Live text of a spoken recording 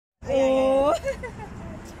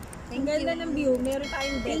Ang ganda ng view. Meron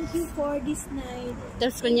tayong decks. Thank you for this night.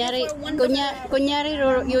 Tapos kunyari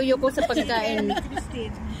yuyo ko sa pagkain.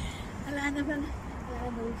 Wala naman.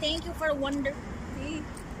 Thank you for wonder.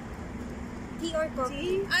 Tea or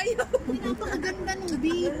coffee? Ayaw. Napakaganda ng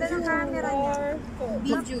view. Ganda ng camera niya.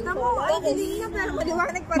 Video. Tamo, ay hindi nga pero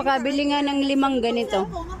maliwanag pa rin. Makabili nga ng 5 ganito.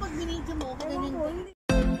 Ako nga pag binidyo mo, ganyan.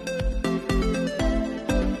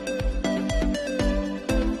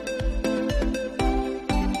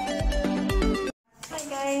 Hi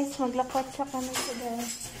guys, maglakwat siya kami today.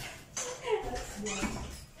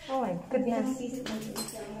 Oh my goodness.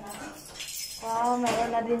 Wow,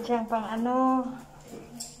 mayroon na din siyang pang ano.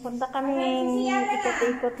 Punta kami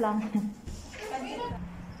ikot-ikot lang.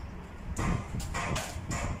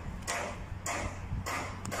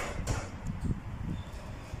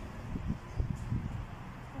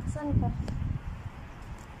 Saan ka?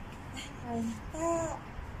 Ay.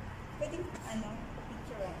 Pwede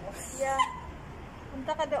picture ako. Yeah.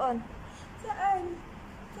 Punta ka doon. Saan?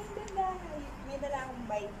 May dala akong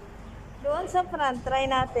bike. Doon sa front, try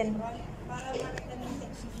natin. Para makita ng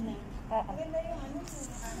texture na. Maganda yung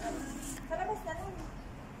sa labas na lang.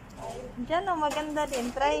 Diyan o, maganda din.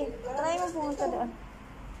 Try mo pumunta doon.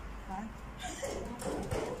 Ha?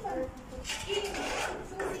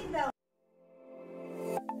 Susi daw.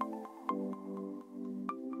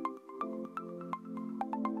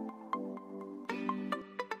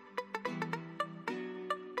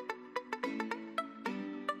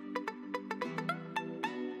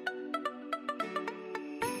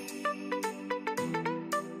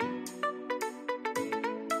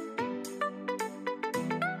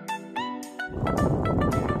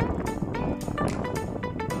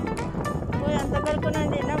 Uy, ang tagal ko na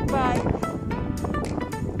hindi nag-bike.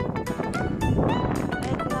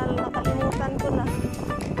 Kahit nakalimutan ko na.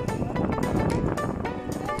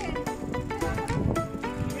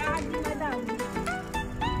 Grabe, madam.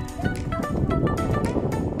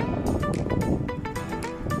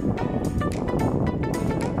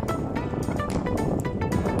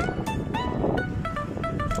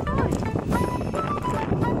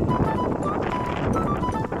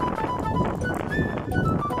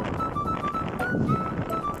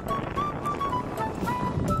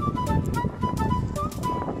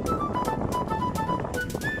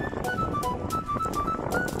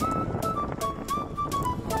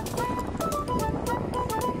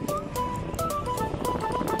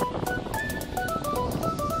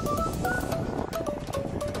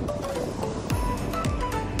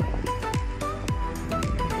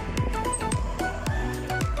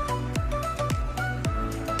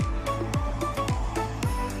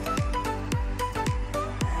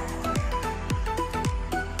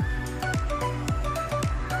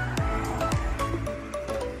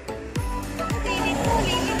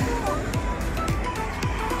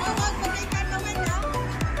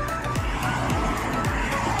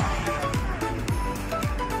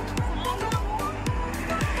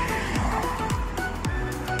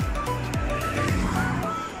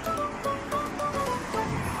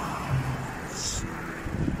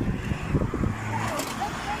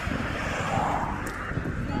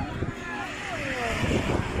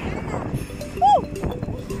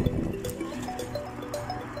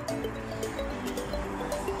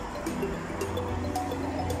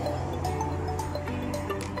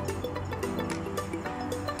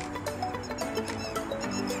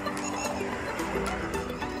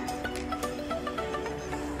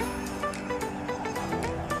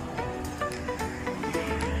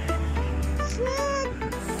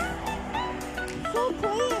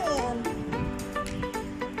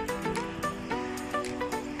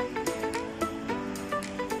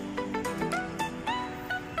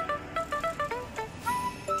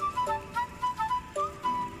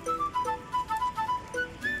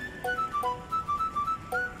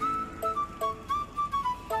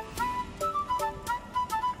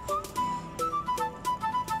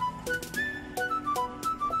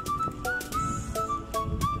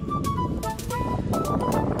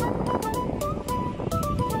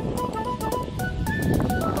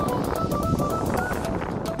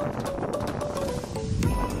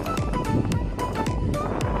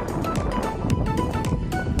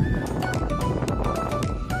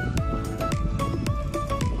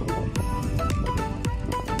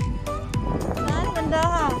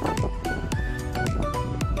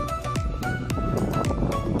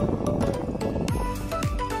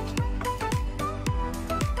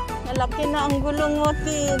 Malaki na ang gulong mo,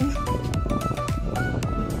 Tin.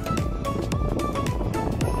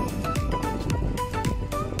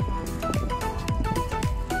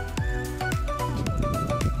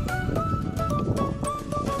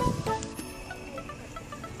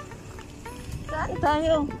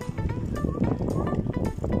 tayo.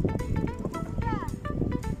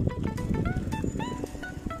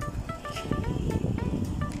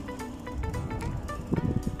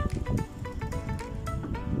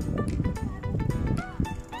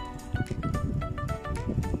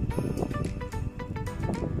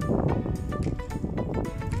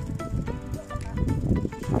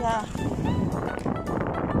 Yeah.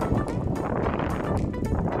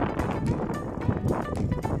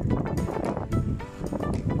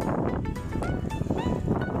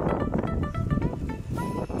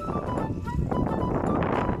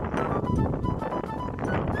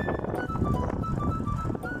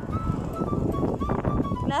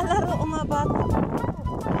 Lalaro mga bata.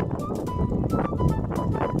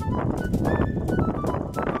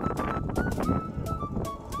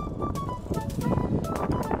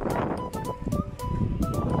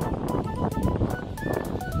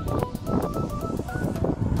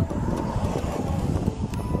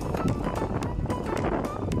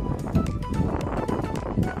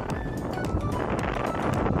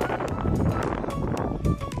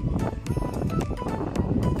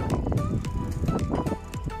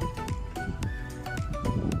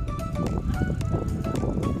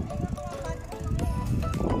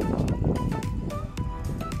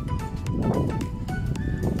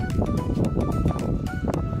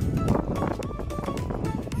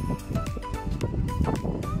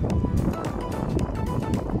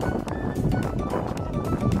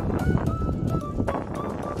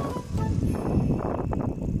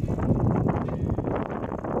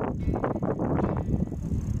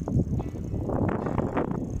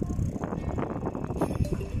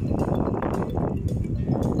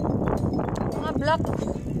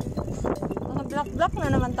 Mga block na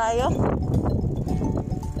naman tayo.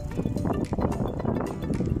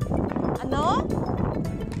 Ano?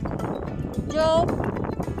 Joe?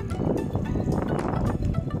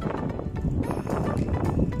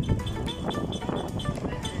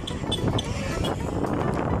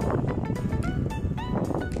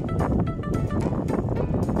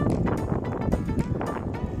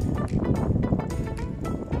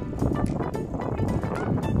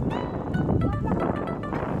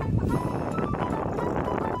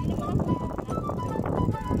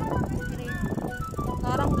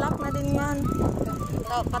 Parang black na din yan.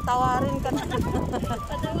 Patawarin ka na.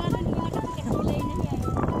 Patawarin mo na kasi kulay na yan.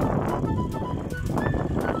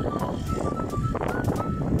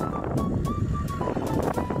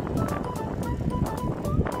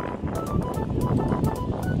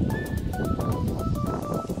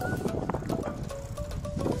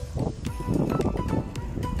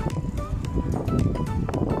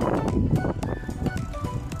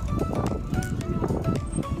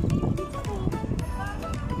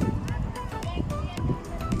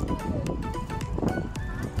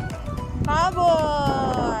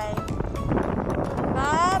 Baboy!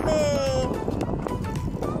 Babe!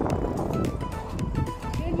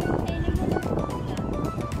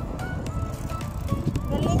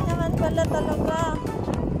 Galing naman pala talaga.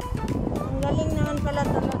 Ang galing naman pala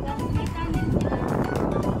talaga.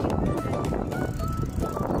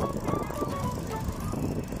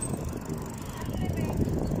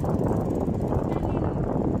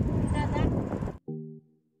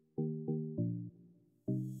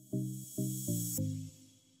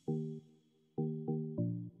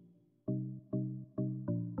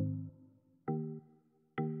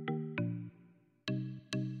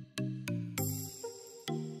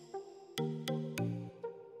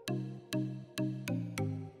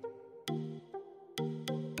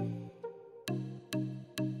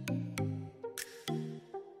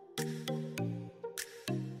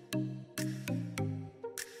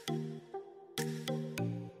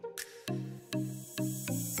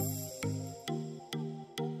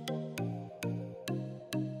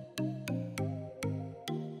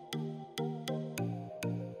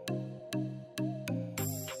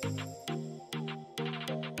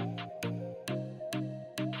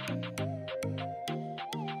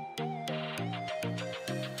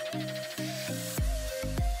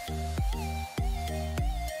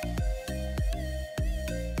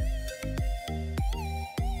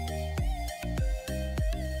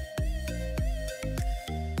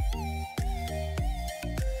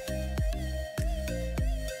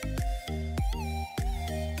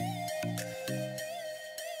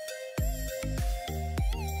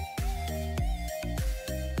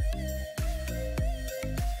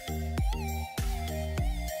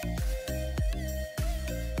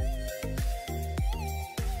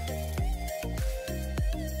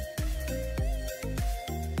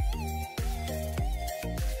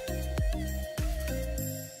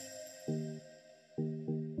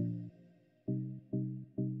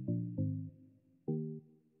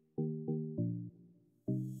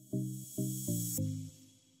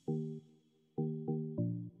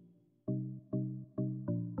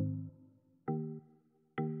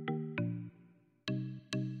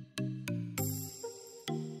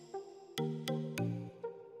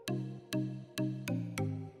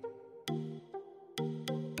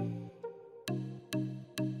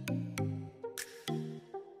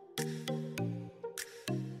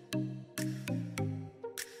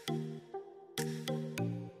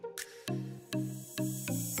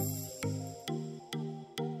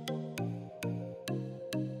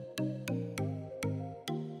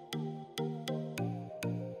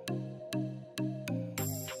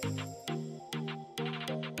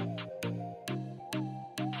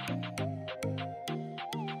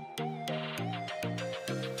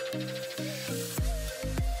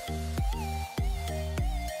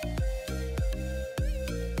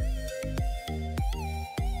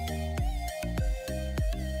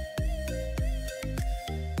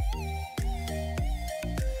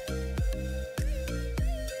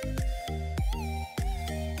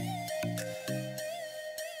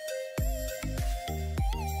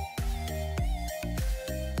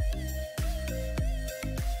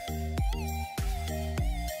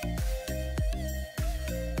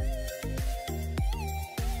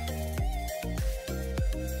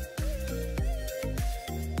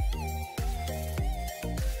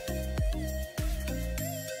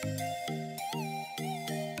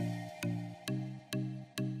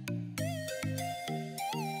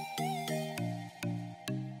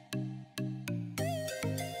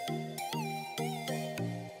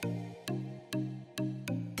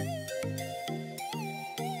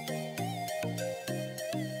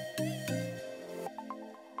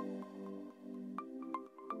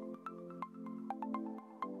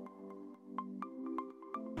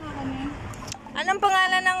 Anong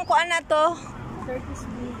pangalan ng kuan na to? Turkish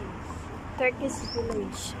village. Turkish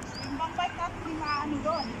village. Yung bang up, hindi maano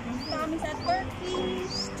doon. Kami sa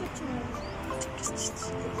Turkish.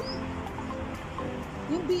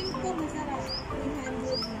 Yung beam ko masarap.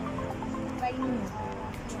 300 na. Try nyo.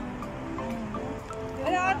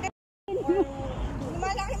 Ano ate?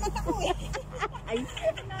 Lumalaki mata ko eh. Ay.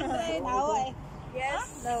 Tawa eh. Yes.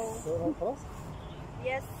 No. خلاص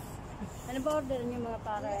Yes. Ano ba order niyo mga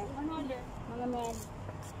pare? Ano order? Mga men.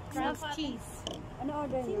 Craft cheese. Ano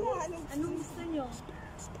order niyo? Anong gusto nyo?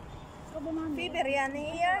 Kabumami. Biryani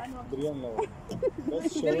here. بريان لو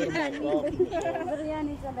بس شاورما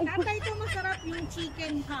Biryani sa lagi. Tatay ito masarap yung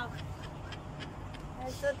chicken half.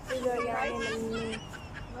 Ito biryani.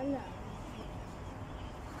 Wala.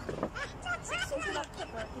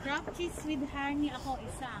 Craft cheese with honey ako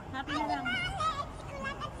isa. Happy na lang.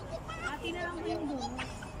 Happy na lang yung doon.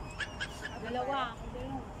 Dalawa.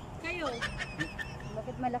 Kayo?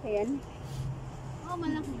 Bakit malaki yan? Oh,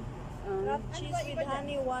 malaki. Um, Cheese with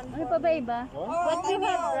honey, one. ano pa ba iba? What? What you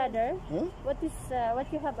have, brother? Huh? What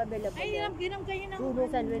you have available Ay, there? ginam kayo ng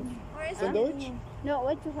Sandwich. سندوتش No,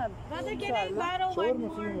 what you have? Brother, can I borrow one شاورما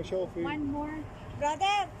more? فيه مشاوي فيه One more.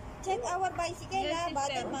 Brother, check our bicycle Yes, ha, sister.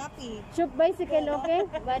 Brother Mapi. Soup bicycle, okay?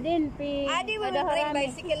 Badin, Adi, we will bring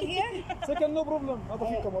bicycle here. سكن نو بروبلم هذا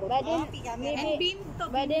في كاميرات Badin, Mapi kami. And maybe, beam to.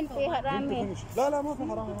 badin, pi harami. لا لا ما في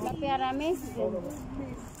حرام Kapi harami?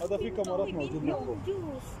 هذا في كاميرات موجود معكم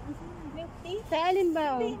Juice. Milk tea. Sa alin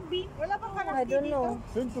ba? Oh? Beam. Wala bang karakti I don't know.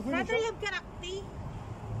 فين Brother, you have karakti.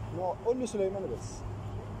 قول له سليمان بس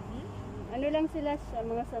Ano lang sila sa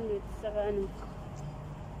mga sandwich, saka ano.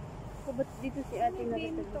 Sabat dito si ate na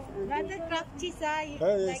dito. Brother, craft cheese ha. Yes.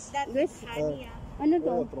 Like that Yes. with honey ha. Ano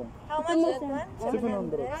to? ولا تروم How Ito much that masarap. one?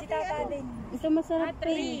 700 Si Tata din. Ito masarap pa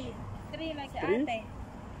eh. Three like Three? ate.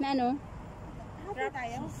 Na ano? Craft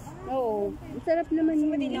tayo? Oo. Masarap naman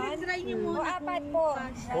yun. Try niyo muna. O, apat po. Oh?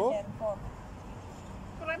 Brother po.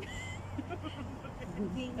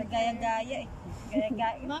 Gaya-gaya eh.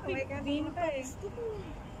 Gaya-gaya. Mapit beam to eh.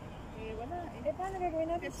 Paano gagawin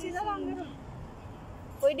natin? Sila lang.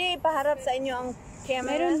 Pwede ipaharap sa inyo ang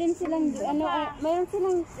camera. Meron din silang, ano, meron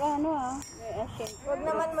silang, ano may asin. Huwag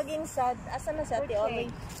naman maging sad. Asa na si Ate Oli?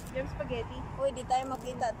 Yung spaghetti. Uy, di tayo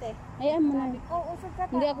makita, te. Hayaan mo na. Oo, usog ka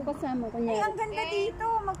Hindi ako kasama, Ay, kunyari. ang ganda dito.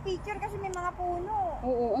 Mag-picture kasi may mga puno.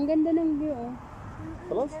 Oo, ang ganda ng view. Oh.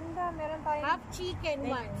 خلاص Ganda, meron tayong... Half chicken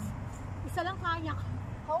one. Isa lang kaya.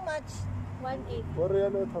 How much? 1.8.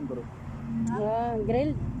 والريال 800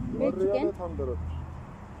 Grilled chicken. والريال 800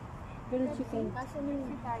 Grilled chicken. Kaso nung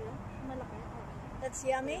tayo, malaki. That's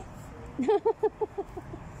yummy? Grilled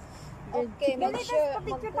Okay, chicken. mag-share.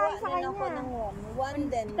 Magkuha din ako ng one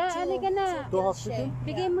then. Ta, ali ka na. تو هاف شيكن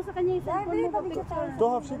Bigay mo sa kanya yung cellphone mo, picture. تو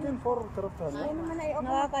هاف شيكن فور كرفتها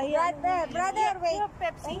Nakakahiya. Brother, wait.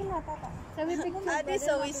 Pepsi. Sabi picture. Adi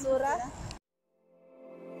sa wisura.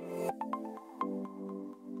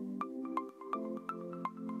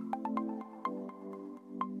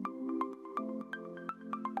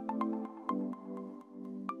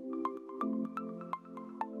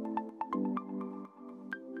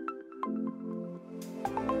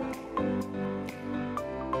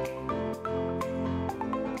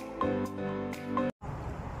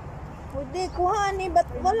 Pwede, kuha ni. Ba't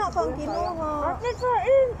wala kang kinuha? Bakit sa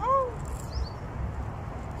oh.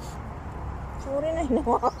 Sorry na,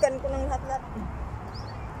 hinawakan ko ng lahat-lahat.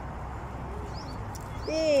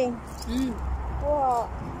 Ting. Kuha.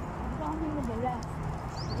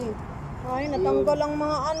 Ay, natanggal ang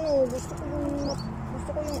mga ano. Gusto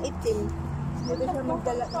ko yung itim. Pwede siya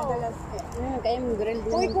magdalas. Kaya mo grilled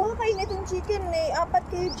Uy, kuha kayo na itong chicken. Eh,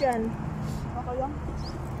 4 kayo dyan. Okay lang.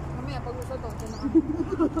 Mamaya, pag gusto to,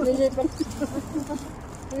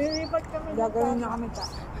 Lilipat kami. Gagawin na kami ta.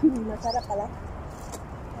 Masarap pala.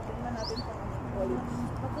 Tignan natin sa kami.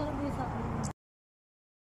 Masarap yung sa akin.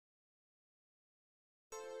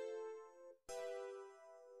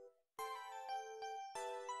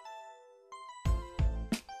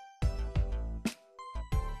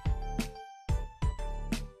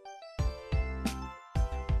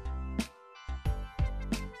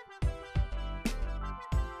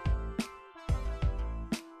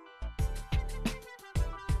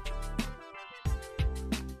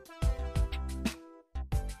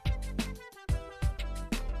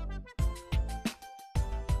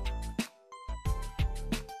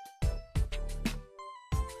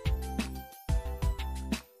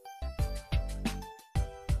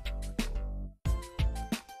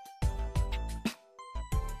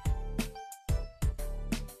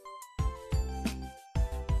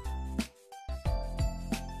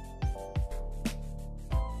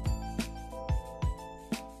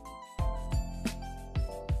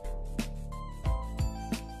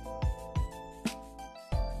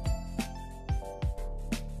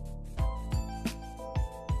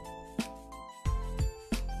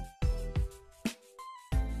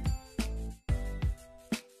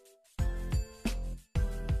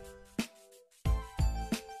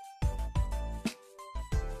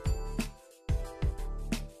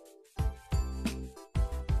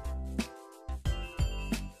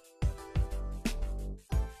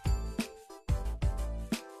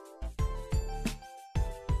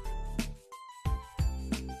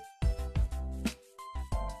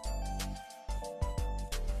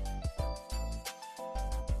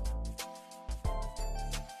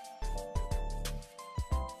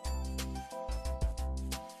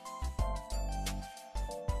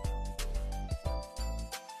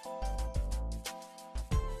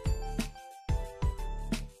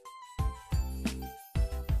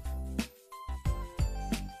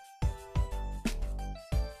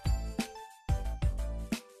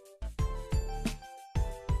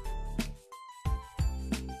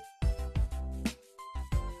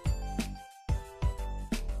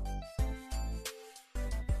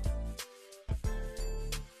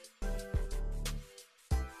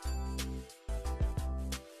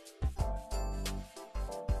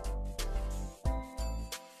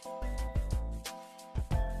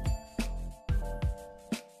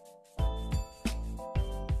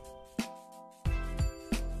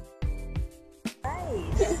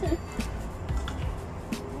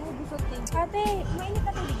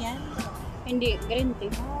 Hindi, green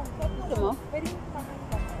tea. Gusto mo? Pwede mo kumain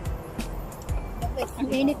ka.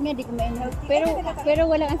 Ang init nga, di ko mainit. Pero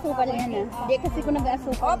walang asukal yan ah. Hindi kasi ko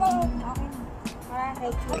nag-asukal. Para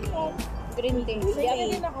healthy. Green tea.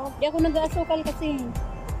 Di ako nag-asukal kasi.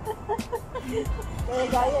 Kaya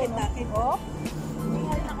gaya eh. Natin. Oh?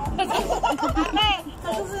 Sa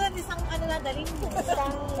susunod isang ano na dalhin mo.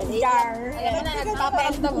 Isang jar. Alam mo na,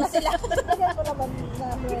 nagpapa-endog na sila. Lagyan ko naman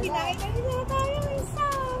na. Kinain na nila tayo isa.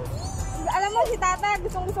 Alam mo si Tata,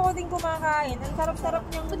 gusto ko din kumakain. Ang sarap-sarap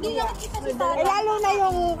niyang Hindi lang kita si Tata. Eh lalo na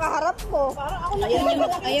yung kaharap mo. Parang ako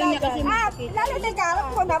Ayaw niya kasi At lalo na yung kaharap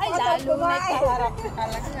ko, napakasarap kumain.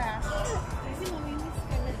 talaga. Kasi mamimiss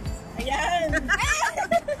ka na. Ayan.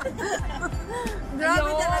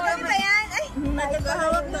 Grabe talaga. Ano ba yan? Ay,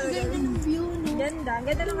 nagkakahawak na. Ang ganda ng view, no? Ganda. Ang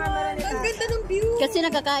ganda ng camera ni Tata. Ang ganda ng view. Kasi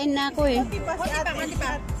nakakain na ako eh.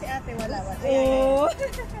 Si ate wala. Oo.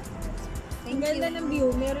 Ang ganda ng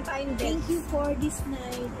view. Meron tayong deck. Thank you for this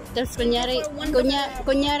night. Tapos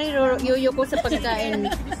kunyari yuyo ko sa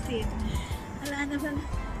pagkain. Wala naman.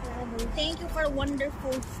 Thank you for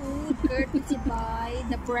wonderful food courtesy by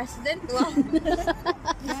the president. Wow.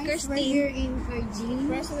 Kristtia. We're here in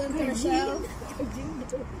Virgin. President herself.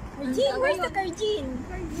 Virgin, where's the Virgin?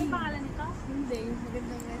 Virgin. Yung pangalan nito? Hindi.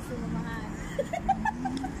 Magandang reso mamahal.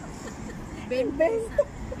 Benta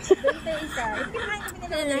isa.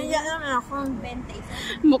 Nanahiya lang ako. Benta isa.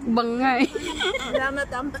 Mukbang nga eh. Salamat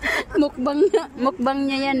ang Mukbang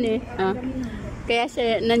niya yan eh. Ah. Kaya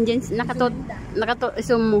siya nandyan,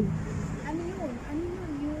 zoom mo. Ano yun?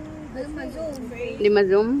 Yung Zoom. Di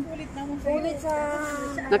ma-zoom? ulit sa...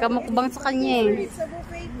 Nakamukbang sa kanya eh. Sa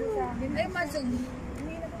buffet ko. Ay, ma-zoom.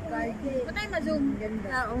 Patay ma-zoom.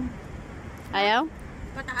 Oo. Ayaw?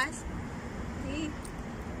 Pataas?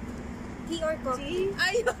 Tea or coffee?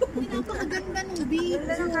 Ay, napakaganda ng video.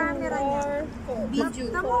 Ganda ng camera niya. Video.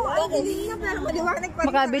 Tamo, ang galing na pero maliwanag pa rin.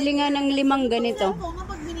 Makabili nga ng 5 ganito. Oo nga,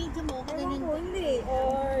 pag binidyo mo, Ewan ko, hindi.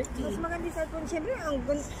 Or Mas maganda yung cellphone. Siyempre, ang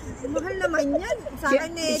mahal naman yan. Sa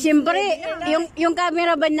akin eh. Siyempre, yung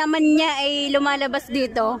camera ba naman niya ay lumalabas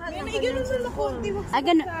dito? may ganun sa lakonti.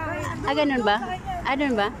 Ganun ba?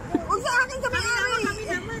 Ganun ba? Huwag sa akin kami naman. Kami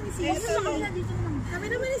naman, ni Sisi. Kami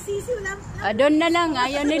naman ni Sisi. Doon na lang,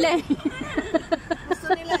 ayaw nila eh. Gusto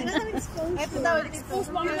nila. Ito daw, expose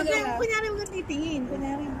mo. Kunyari mo titingin.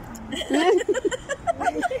 Kunyari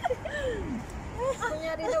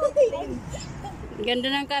daw titingin.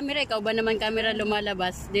 Ganda ng camera, ikaw ba naman camera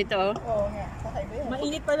lumalabas dito? Oo nga.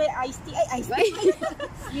 Mainit pala yung iced tea. Ay, iced tea.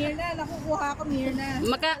 Mirna, nakukuha ko Mirna.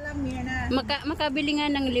 Mirna. Makabili nga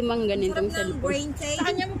ng 5 ganitong Ng cellphone. brain cake. Sa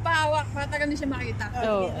kanya mo pahawak, para ganun siya makita.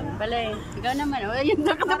 Oo, pala eh. Ikaw naman, ayun,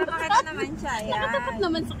 Para makita naman siya. Yan. nakatapat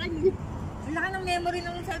naman sa kanya. Ang laki ng memory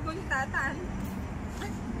ng cellphone ni Tata.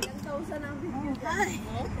 Ilang thousand ang video.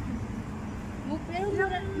 Pero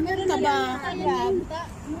Meron na ba?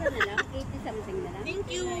 Mura na lang, 80 something na lang. Thank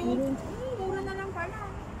you. Mura na lang pala.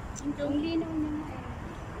 Ang linaw niya nga eh.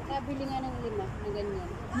 Kabili nga ng 5 na ganyan.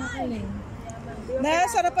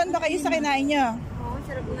 Nasarapan ba kayo sa kinain niyo? Oo,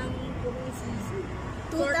 sarap ng sisi.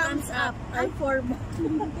 2 thumbs up. Ay, 4 ba?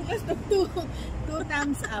 Basta 2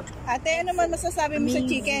 thumbs up. Ate, ano man masasabi mo sa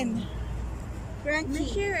chicken? Crunchy.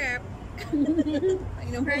 Syrup.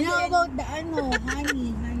 How about the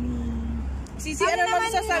honey? Sisi, ano man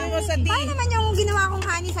masasabi mo sa tea? Paano naman yung ginawa kong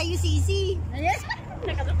honey sa'yo, Sisi?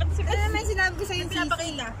 Nakatapat sa Ano naman sinabi ko sa'yo, Sisi?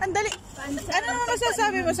 Ang dali. Ano man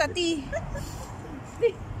masasabi mo sa tea?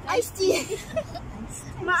 Iced tea.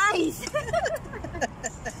 Ma-ice.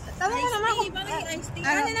 Tama na naman kung...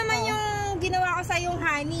 Ano naman yung ginawa ko sa'yo,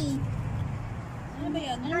 honey? Ano ba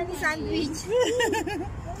yan? Honey sandwich.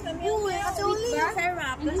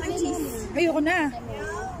 Sarap. Ayoko na.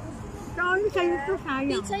 Sorry sa'yo to,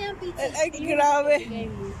 sayang. Pizza yan, pizza. Ay, grabe.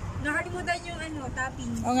 Nakalimutan yung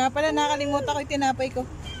topping. O nga pala, nakalimutan ko yung tinapay ko.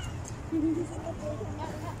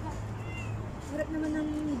 Sarap naman ng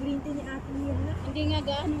green tea ni Ate Mirna. Hindi nga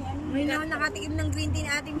gaano May nakatikim ng green tea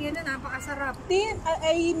ni Ate Mirna, napakasarap. Tea,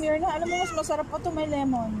 ay Mirna, alam mo mas masarap pa to may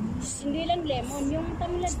lemon. Hindi lang lemon, yung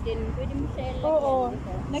tamlad din. Pwede mo siya ilagyan. Oo.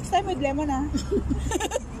 Next time with lemon ah.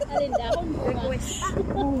 Alin da akong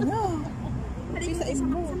Oh no.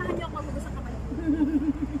 Samahan niyo ako magugas ang kamay.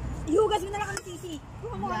 Ihugas mo na lang kami, Sisi.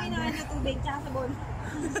 Kuha mo kami ng tubig, tsaka sabon.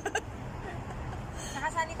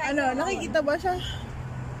 Nakasanitize. Ano, nakikita ba siya?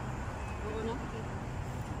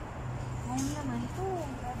 Ayun naman. Ito.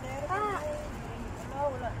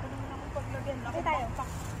 Wala. Tanong na akong paglagyan. Okay tayo.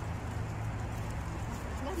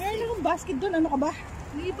 Meron akong basket doon, ano ka ba?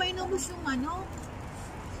 Hindi pa inubos yung ano.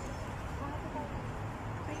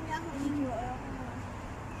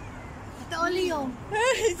 Ito, Olio.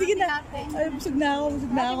 Sige na. Ay, busog na ako.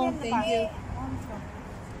 Thank you.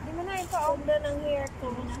 may paogda ng hair ko.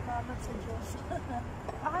 Salamat sa Diyos.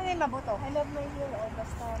 Ako na yung mabuto. I love my hair.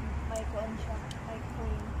 Basta may kuan siya. May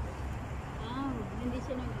cream. Ah, hindi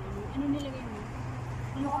siya ano nilagay mo?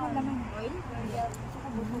 Ano ka man naman? Oil? Saka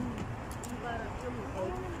buto. Yung parang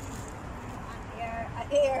oil.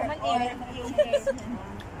 Air.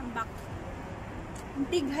 Ang back. Ang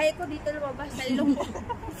tighay ko dito lumabas sa ilong ko.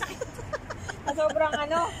 Sobrang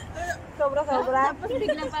Sobra. Tapos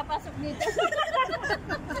biglang papasok dito.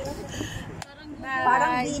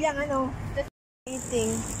 Parang bilang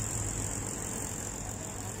eating.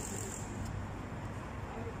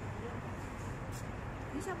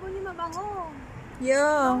 Yung sabon ni mabango.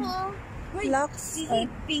 Yeah. Uy, Lux. sisi,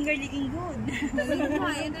 finger licking good.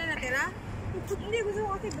 Yan na natira? Hindi, gusto ko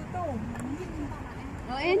kasi buto.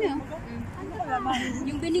 Oh, ayan o.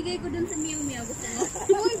 Yung binigay ko dun sa Miu Miu, gusto mo?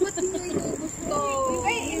 Uy, ba't hindi mo gusto?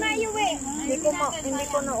 Ay, inayo eh. Hindi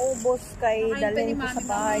ko naubos kay dalhin ko sa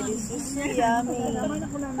bahay. This is yummy.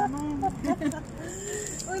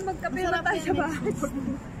 Uy, magkape na tayo sa bahay.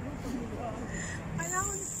 Alam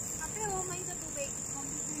ko, kape o, may sa tubig.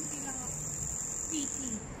 Mag-20 lang ako. PT.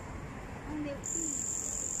 Hindi,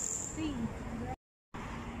 T.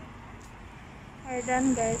 We're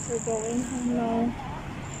done guys. We're going home now.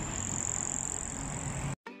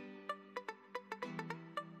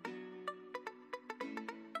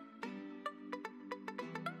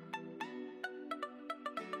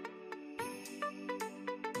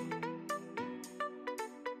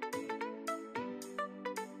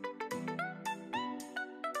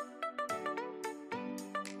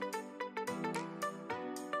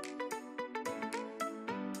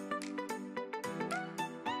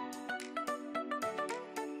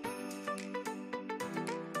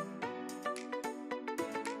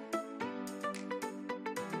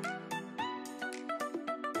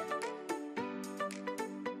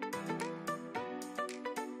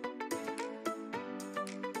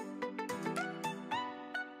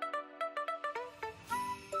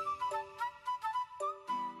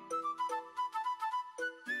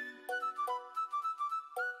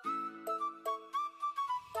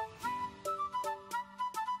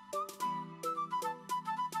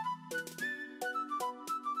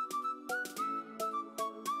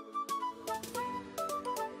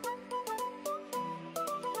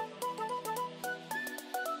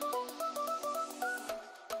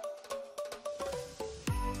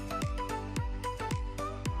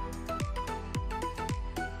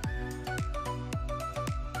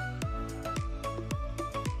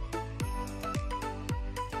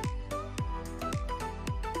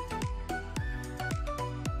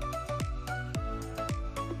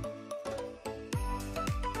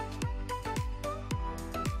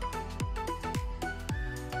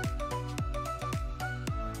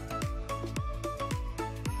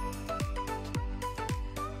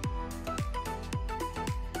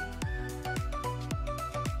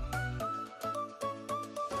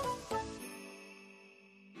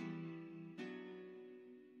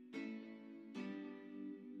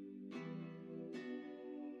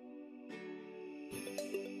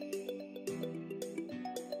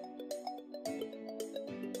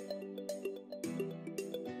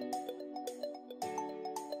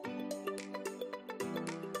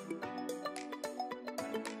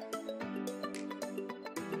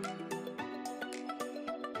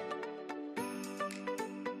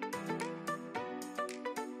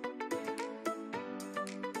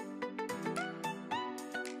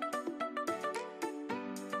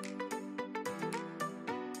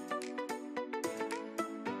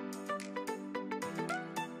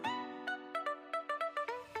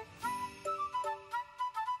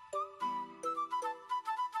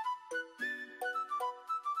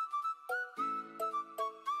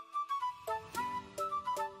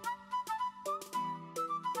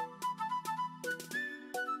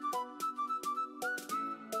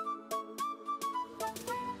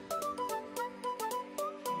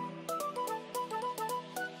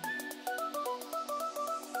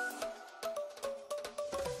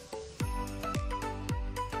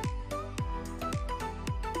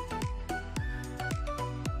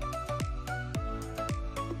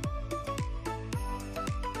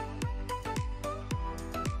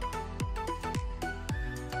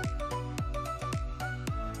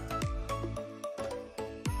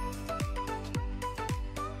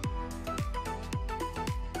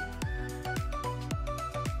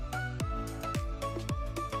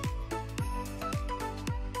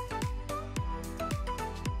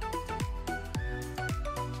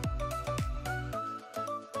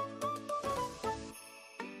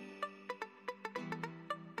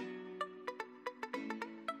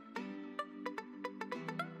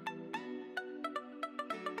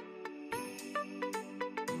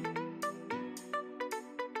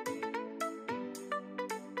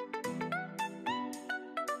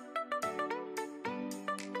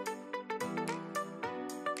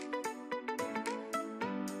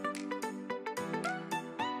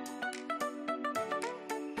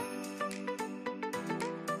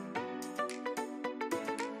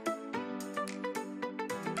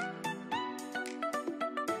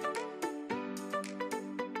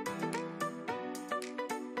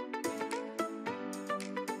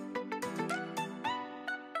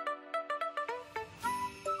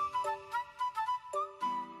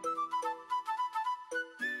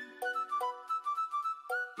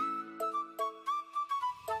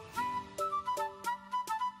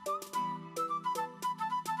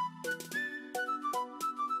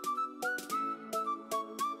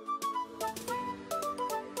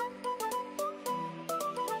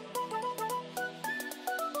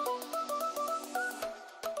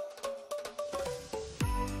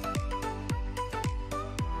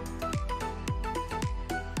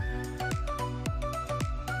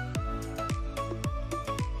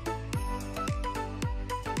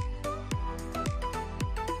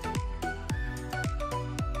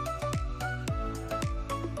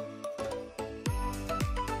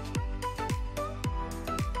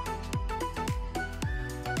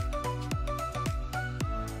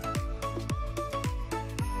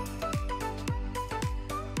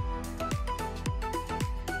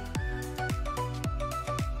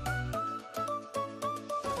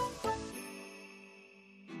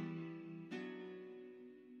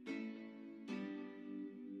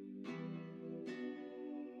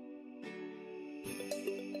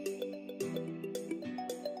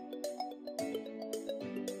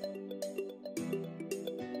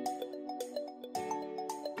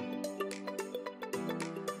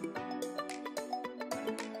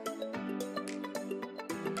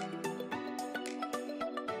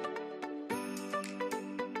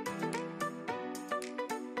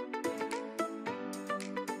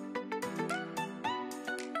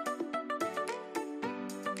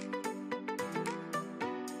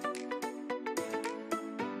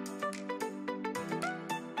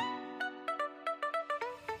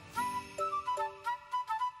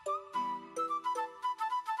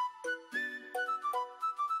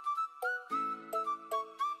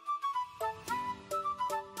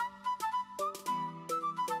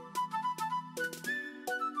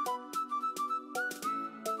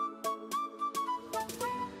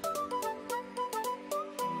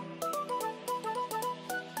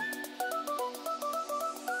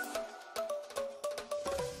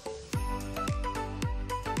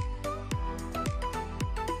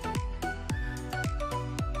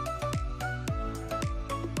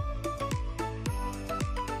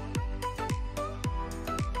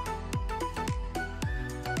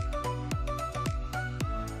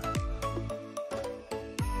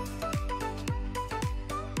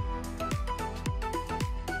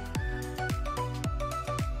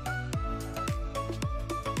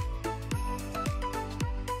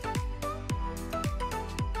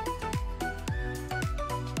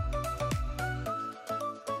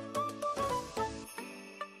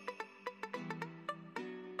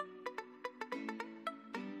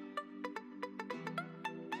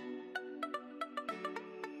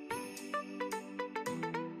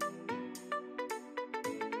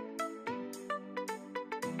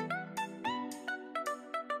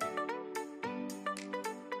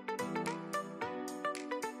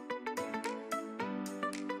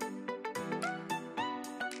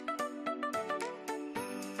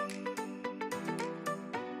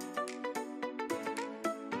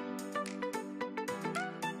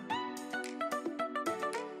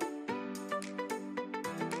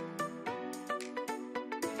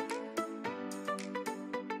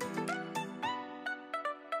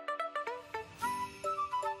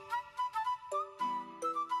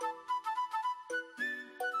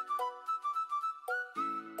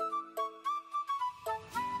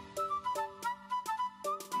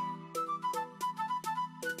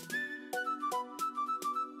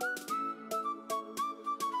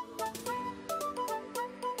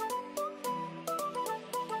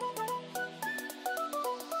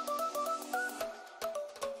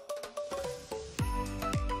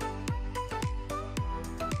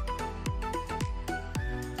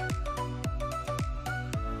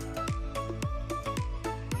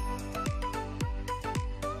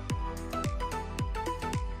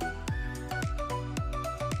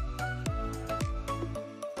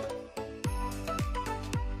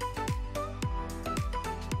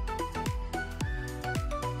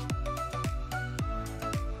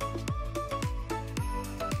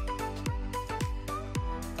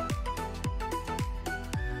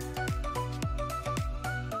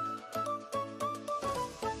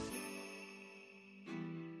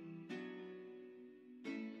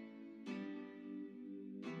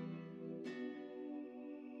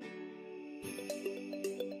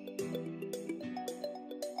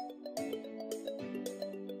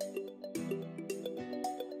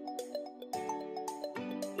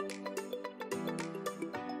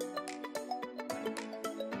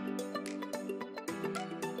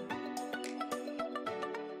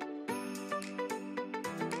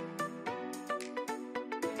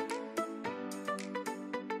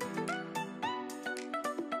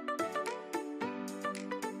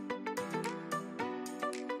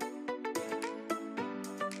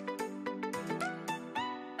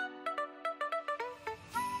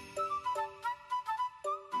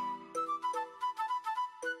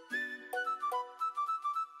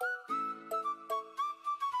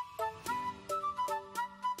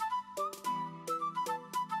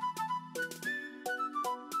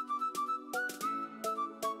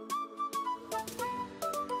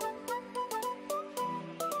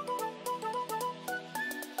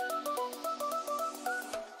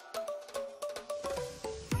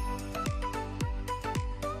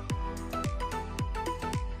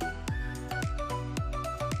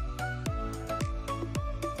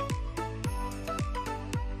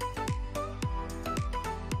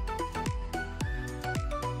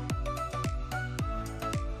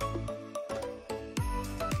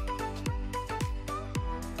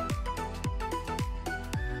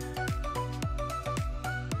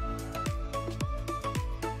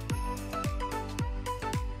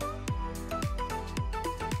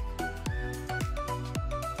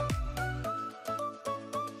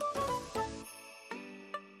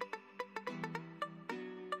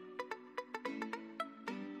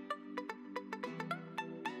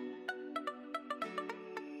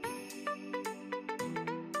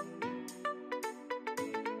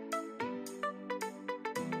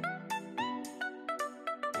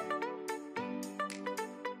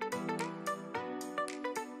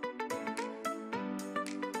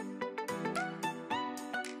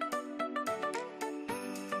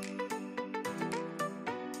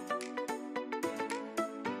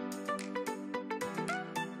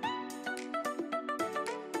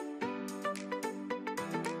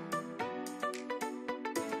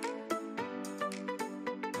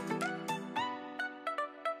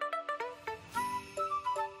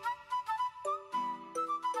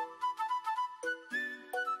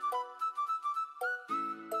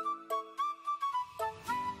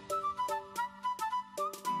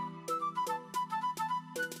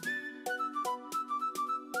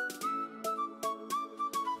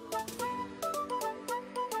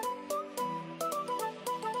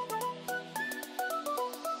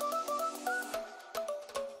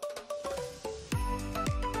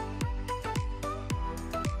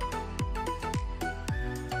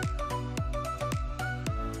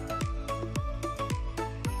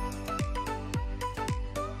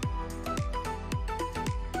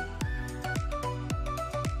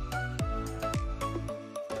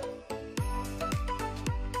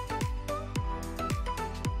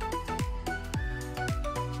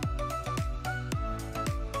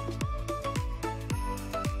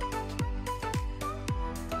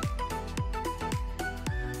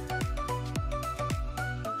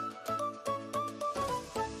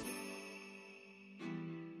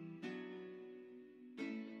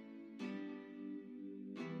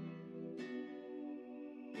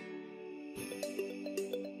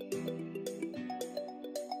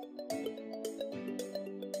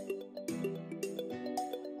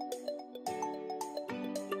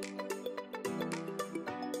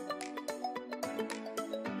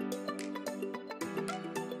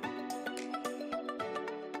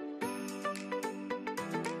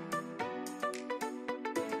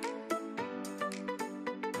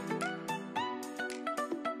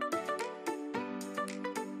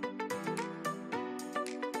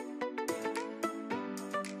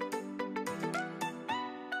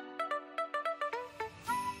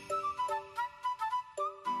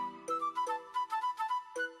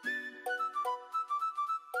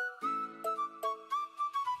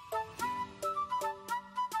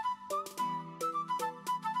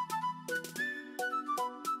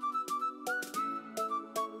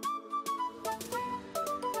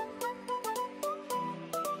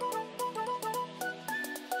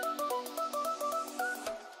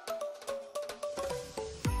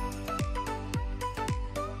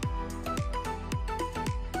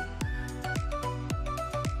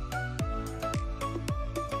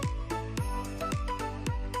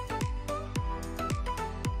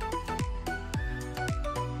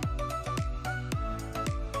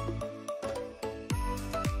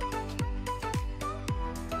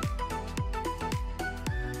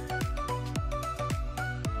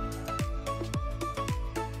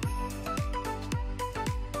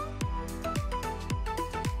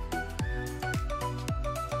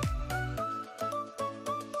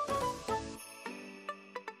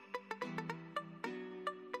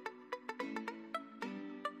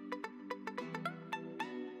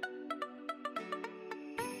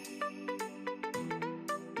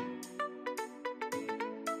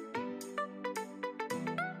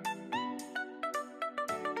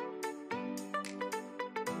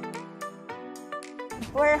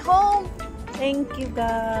 We're home. Thank you,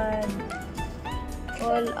 God.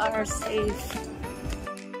 All are safe.